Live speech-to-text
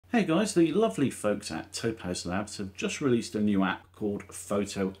Hey guys, the lovely folks at TopazLabs have just released a new app called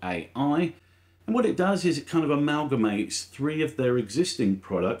Photo AI. And what it does is it kind of amalgamates three of their existing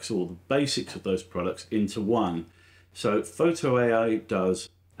products, or the basics of those products, into one. So Photo AI does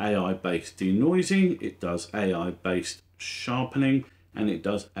AI-based denoising, it does AI-based sharpening, and it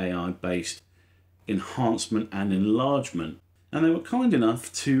does AI-based enhancement and enlargement. And they were kind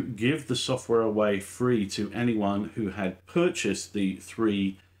enough to give the software away free to anyone who had purchased the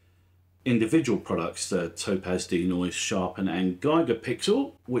three individual products, the Topaz, Denoise, Sharpen and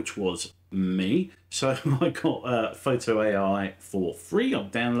Gigapixel, which was me. So I got Photo AI for free.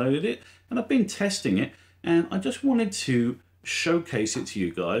 I've downloaded it and I've been testing it, and I just wanted to showcase it to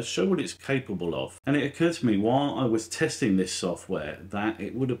you guys, show what it's capable of. And it occurred to me while I was testing this software that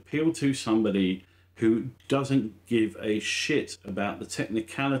it would appeal to somebody who doesn't give a shit about the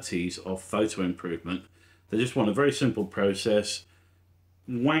technicalities of photo improvement. They just want a very simple process.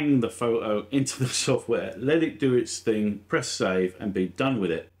 Wang the photo into the software, let it do its thing, press save and be done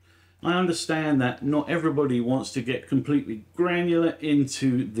with it. I understand that not everybody wants to get completely granular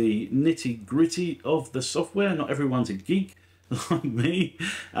into the nitty-gritty of the software. Not everyone's a geek like me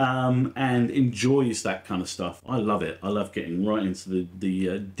and enjoys that kind of stuff. I love it. I love getting right into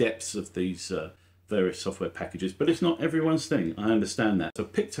the depths of these various software packages, but it's not everyone's thing. I understand that. So I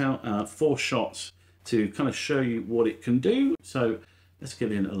picked out 4 shots to kind of show you what it can do. So let's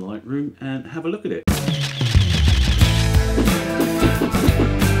get in a Lightroom and have a look at it.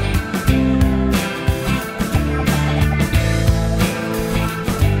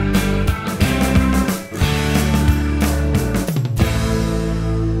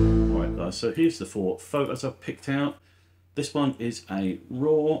 Alright guys, so here's the 4 photos I've picked out. This one is a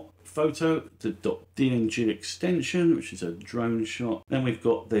raw photo, the .dng extension, which is a drone shot. Then we've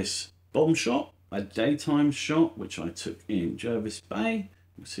got this bomb shot, a daytime shot, which I took in Jervis Bay.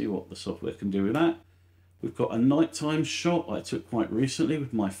 We'll see what the software can do with that. We've got a nighttime shot I took quite recently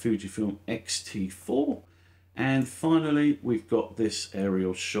with my Fujifilm X-T4. And finally, we've got this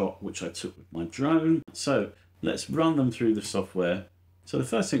aerial shot, which I took with my drone. So let's run them through the software. So the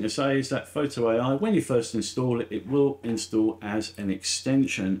first thing to say is that Photo AI, when you first install it, it will install as an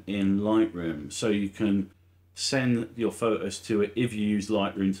extension in Lightroom. So you can send your photos to it if you use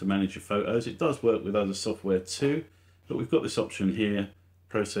Lightroom to manage your photos. It does work with other software too, but we've got this option here,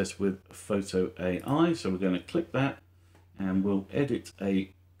 process with Photo AI. So we're going to click that and we'll edit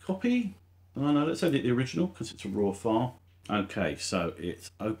a copy. Oh no, let's edit the original because it's a raw file. Okay, so it's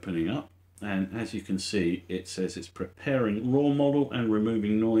opening up, and as you can see, it says it's preparing raw model and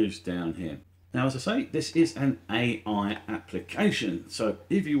removing noise down here. Now, as I say, this is an AI application. So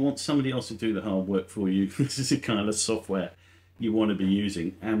if you want somebody else to do the hard work for you, this is the kind of software you want to be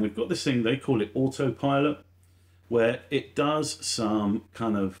using. And we've got this thing, they call it Autopilot, where it does some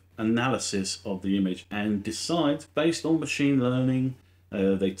kind of analysis of the image and decides based on machine learning.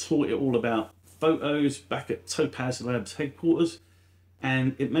 They taught it all about photos back at TopazLabs headquarters,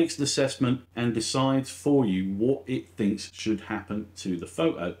 and it makes an assessment and decides for you what it thinks should happen to the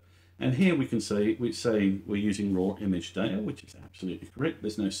photo. And here we can say, we're using raw image data, which is absolutely correct.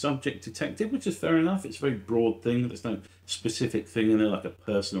 There's no subject detected, which is fair enough. It's a very broad thing. There's no specific thing in there like a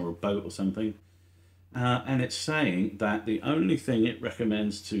person or a boat or something. And it's saying that the only thing it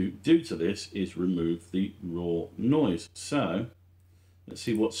recommends to do to this is remove the raw noise. So let's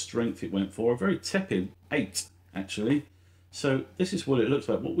see what strength it went for. A very tepid 8, actually. So this is what it looks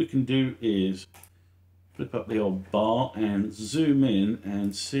like. What we can do is flip up the old bar and zoom in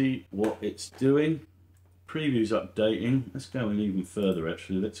and see what it's doing. Preview's updating. Let's go in even further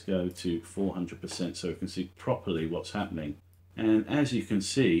actually. Let's go to 400% so we can see properly what's happening. And as you can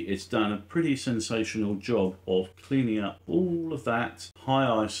see, it's done a pretty sensational job of cleaning up all of that high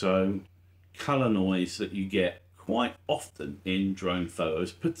ISO color noise that you get quite often in drone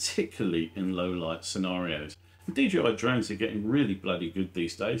photos, particularly in low light scenarios. DJI drones are getting really bloody good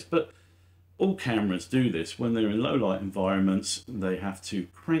these days, but all cameras do this. When they're in low light environments, they have to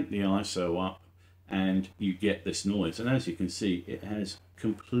crank the ISO up and you get this noise. And as you can see, it has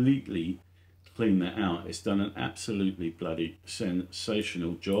completely cleaned that out. It's done an absolutely bloody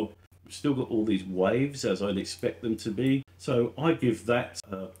sensational job. We've still got all these waves as I'd expect them to be. So I give that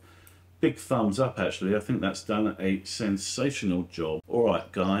a big thumbs up actually. I think that's done a sensational job. All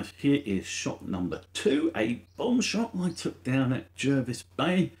right guys, here is shot number 2, a bomb shot I took down at Jervis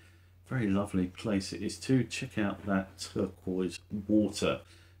Bay. Very lovely place it is too. Check out that turquoise water.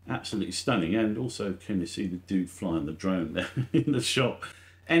 Absolutely stunning. And also, can you see the dude flying the drone there in the shot?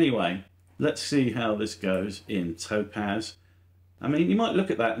 Anyway, let's see how this goes in Topaz. I mean, you might look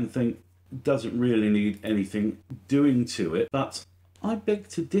at that and think it doesn't really need anything doing to it, but I beg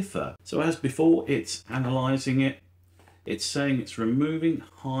to differ. So as before, it's analysing it. It's saying it's removing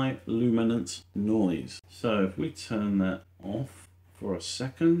high luminance noise. So if we turn that off for a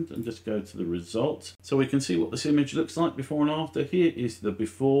second and just go to the results, so we can see what this image looks like before and after. Here is the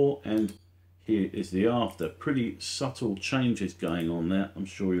before and here is the after. Pretty subtle changes going on there, I'm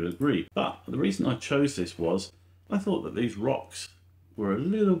sure you'll agree. But the reason I chose this was I thought that these rocks were a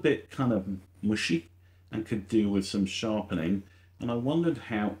little bit kind of mushy and could do with some sharpening, and I wondered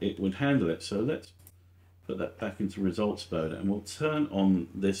how it would handle it. So let's put that back into results mode and we'll turn on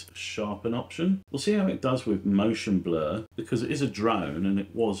this sharpen option. We'll see how it does with motion blur, because it is a drone and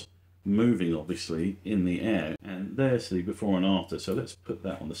it was moving obviously in the air, and there's the before and after. So let's put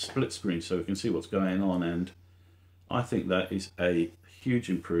that on the split screen so we can see what's going on, and I think that is a huge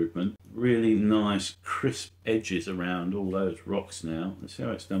improvement. Really nice crisp edges around all those rocks now. Let's see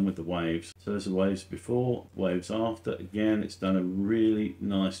how it's done with the waves. So there's the waves before, waves after. Again, it's done a really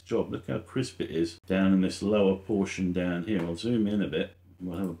nice job. Look how crisp it is down in this lower portion down here. I'll zoom in a bit,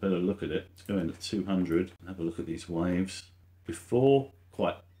 we'll have a better look at it. Let's go into 200 and have a look at these waves. Before,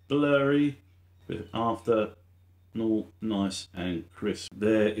 quite blurry, but after, all nice and crisp.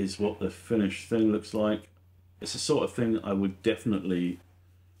 There is what the finished thing looks like. It's the sort of thing I would definitely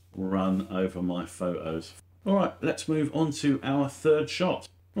run over my photos. All right, let's move on to our third shot.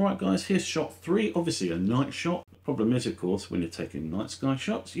 All right, guys, here's shot 3. Obviously a night shot. The problem is, of course, when you're taking night sky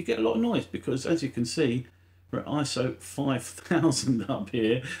shots, you get a lot of noise because, as you can see, we're at ISO 5000 up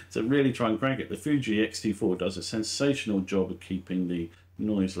here to really try and crank it. The Fuji X-T4 does a sensational job of keeping the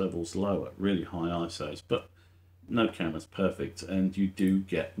noise levels low at really high ISOs, but no camera's perfect and you do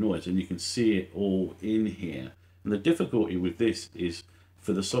get noise, and you can see it all in here. And the difficulty with this is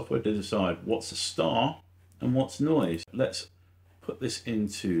for the software to decide what's a star and what's noise. Let's put this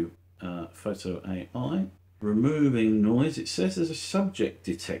into Photo AI. Removing noise. It says there's a subject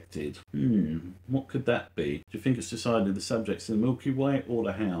detected. What could that be? Do you think it's decided the subject's in the Milky Way or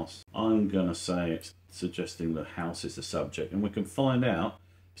the house? I'm gonna say it's suggesting the house is the subject, and we can find out.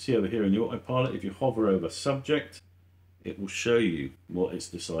 See over here in the Autopilot, if you hover over subject, it will show you what it's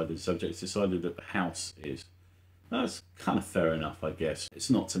decided. The subject's decided that the house is. That's kind of fair enough, I guess. It's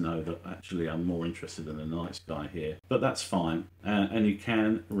not to know that actually I'm more interested in the night sky here, but that's fine. And you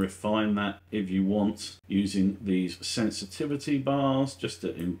can refine that if you want using these sensitivity bars just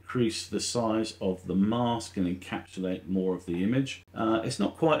to increase the size of the mask and encapsulate more of the image. It's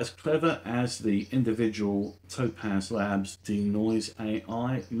not quite as clever as the individual TopazLabs Denoise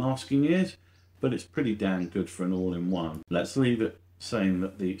AI masking is, but it's pretty damn good for an all-in-one. Let's leave it saying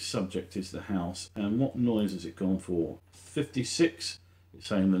that the subject is the house. And what noise has it gone for? 56. It's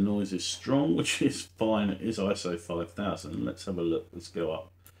saying the noise is strong, which is fine. It is ISO 5000. Let's have a look. Let's go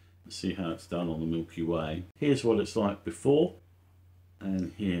up and see how it's done on the Milky Way. Here's what it's like before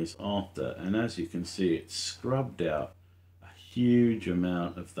and here's after, and as you can see, it's scrubbed out a huge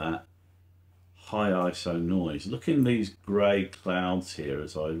amount of that high ISO noise. Look in these grey clouds here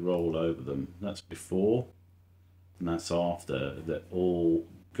as I roll over them. That's before and that's after. They're all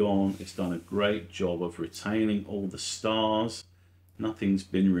gone. It's done a great job of retaining all the stars. Nothing's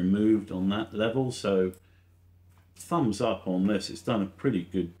been removed on that level, so thumbs up on this. It's done a pretty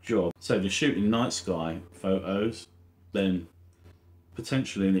good job. So if you're shooting night sky photos, then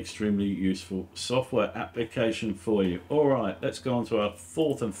potentially an extremely useful software application for you. All right, let's go on to our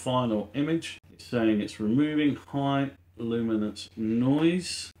fourth and final image. It's saying it's removing high luminance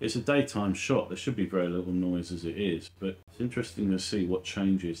noise. It's a daytime shot. There should be very little noise as it is, but it's interesting to see what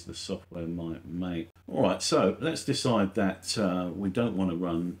changes the software might make. All right, so let's decide that we don't want to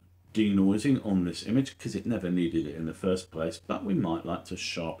run denoising on this image because it never needed it in the first place, but we might like to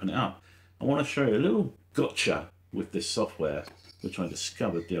sharpen it up. I want to show you a little gotcha with this software, which I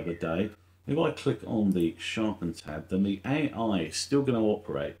discovered the other day. If I click on the sharpen tab, then the AI is still going to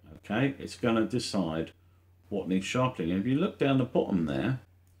operate, okay? It's going to decide what needs sharpening. And if you look down the bottom there,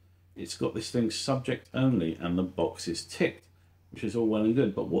 it's got this thing subject only and the box is ticked, which is all well and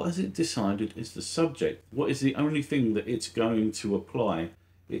good, but what has it decided is the subject? What is the only thing that it's going to apply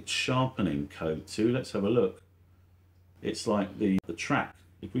its sharpening code to? Let's have a look. It's like the track.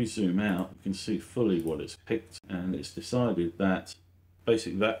 If we zoom out, you can see fully what it's picked, and it's decided that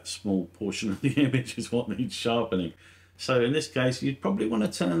basically that small portion of the image is what needs sharpening. So in this case, you'd probably want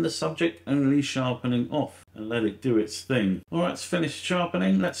to turn the subject only sharpening off and let it do its thing. All right, it's finished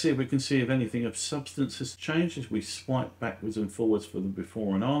sharpening. Let's see if we can see if anything of substance has changed as we swipe backwards and forwards for the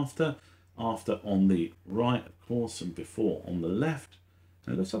before and after. After on the right, of course, and before on the left.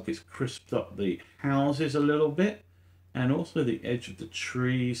 And it looks like it's crisped up the houses a little bit. and also the edge of the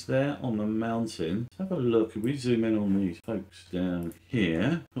trees there on the mountain. Let's have a look. If we zoom in on these folks down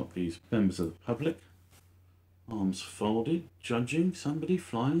here, got these members of the public, arms folded, judging somebody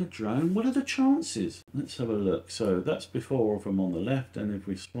flying a drone. What are the chances? Let's have a look. So that's before of them on the left, and if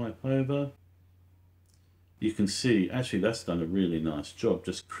we swipe over, you can see actually that's done a really nice job,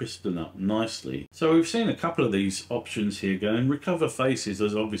 just crisping up nicely. So we've seen a couple of these options here going. Recover faces,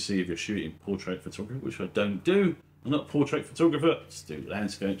 as obviously if you're shooting portrait photography, which I don't do. I'm not a portrait photographer, I just do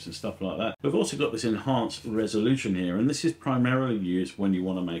landscapes and stuff like that. We've also got this enhanced resolution here, and this is primarily used when you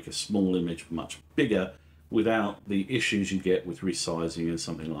want to make a small image much bigger without the issues you get with resizing in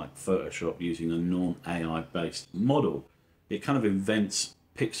something like Photoshop using a non-AI based model. It kind of invents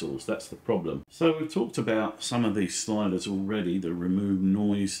pixels, that's the problem. So we've talked about some of these sliders already, the remove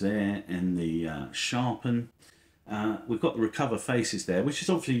noise there and the sharpen. We've got the recover faces there, which is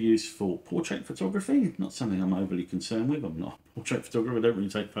obviously used for portrait photography, not something I'm overly concerned with. I'm not a portrait photographer, I don't really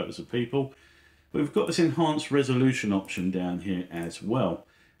take photos of people. But we've got this enhanced resolution option down here as well.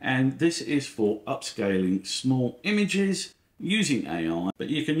 And this is for upscaling small images using AI, but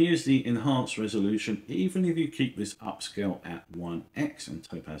you can use the enhanced resolution even if you keep this upscale at 1x, and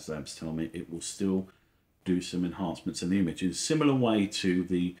TopazLabs tell me it will still do some enhancements in the images, similar way to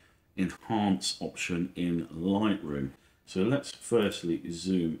the enhance option in Lightroom. So let's firstly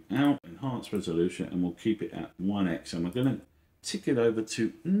zoom out, enhance resolution, and we'll keep it at 1x, and we're going to tick it over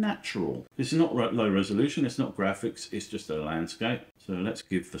to natural. It's not low resolution, it's not graphics, it's just a landscape. So let's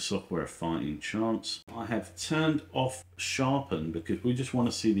give the software a fighting chance. I have turned off sharpen because we just want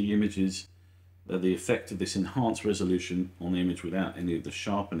to see the images, the effect of this enhanced resolution on the image without any of the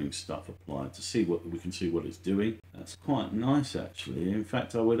sharpening stuff applied, to see what we can see what it's doing. That's quite nice actually. In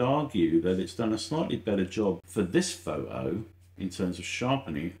fact, I would argue that it's done a slightly better job for this photo in terms of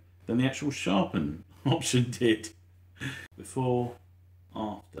sharpening than the actual sharpen option did. Before,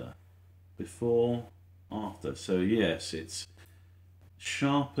 after, before, after. So yes, it's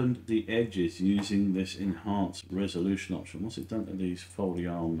sharpened the edges using this enhanced resolution option. What's it done to these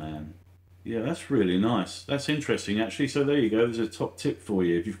foldy arm man? Yeah, that's really nice. That's interesting actually. So there you go, there's a top tip for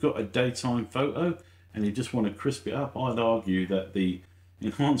you. If you've got a daytime photo and you just want to crisp it up, I'd argue that the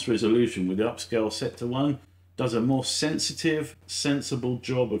enhanced resolution with the upscale set to 1 does a more sensitive, sensible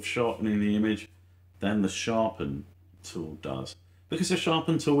job of sharpening the image than the sharpen tool does, because the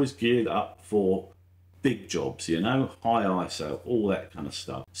sharpen tool is geared up for big jobs, you know, high ISO, all that kind of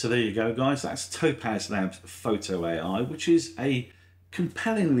stuff. So there you go guys, that's TopazLabs Photo AI, which is a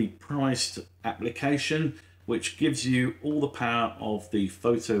compellingly priced application which gives you all the power of the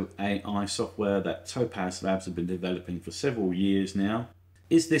photo AI software that TopazLabs have been developing for several years now.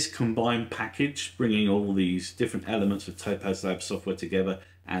 Is this combined package, bringing all these different elements of TopazLabs software together,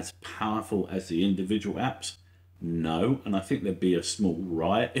 as powerful as the individual apps? No, and I think there'd be a small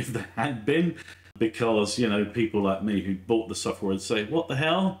riot if there had been, because, you know, people like me who bought the software would say, what the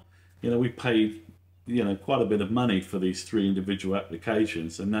hell? You know, we paid, you know, quite a bit of money for these 3 individual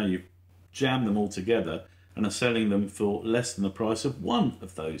applications, and now you've jammed them all together and are selling them for less than the price of one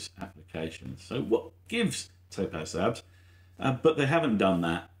of those applications. So what gives TopazLabs? But they haven't done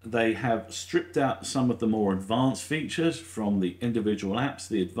that. They have stripped out some of the more advanced features from the individual apps,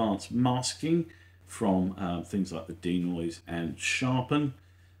 the advanced masking from things like the denoise and sharpen.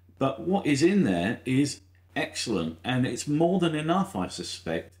 But what is in there is excellent, and it's more than enough, I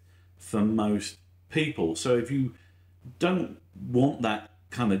suspect, for most people. So if you don't want that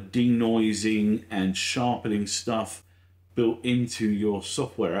kind of denoising and sharpening stuff built into your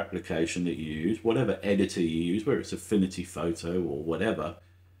software application that you use, whatever editor you use, whether it's Affinity Photo or whatever,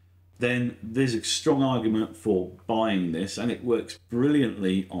 then there's a strong argument for buying this, and it works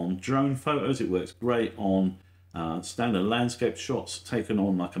brilliantly on drone photos. It works great on standard landscape shots taken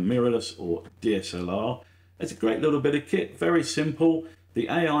on like a mirrorless or DSLR. It's a great little bit of kit, very simple. The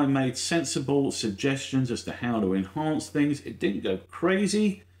AI made sensible suggestions as to how to enhance things. It didn't go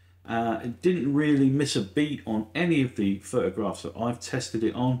crazy. It didn't really miss a beat on any of the photographs that I've tested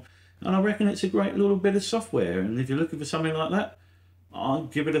it on. And I reckon it's a great little bit of software. And if you're looking for something like that, I'll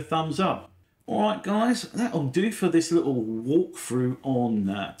give it a thumbs up. Alright guys, that'll do for this little walkthrough on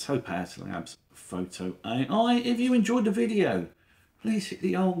TopazLabs Photo AI. If you enjoyed the video, please hit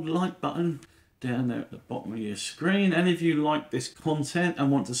the old like button down there at the bottom of your screen. And if you like this content and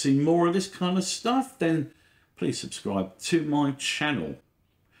want to see more of this kind of stuff, then please subscribe to my channel.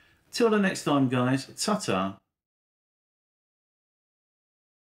 Till the next time guys, ta-ta.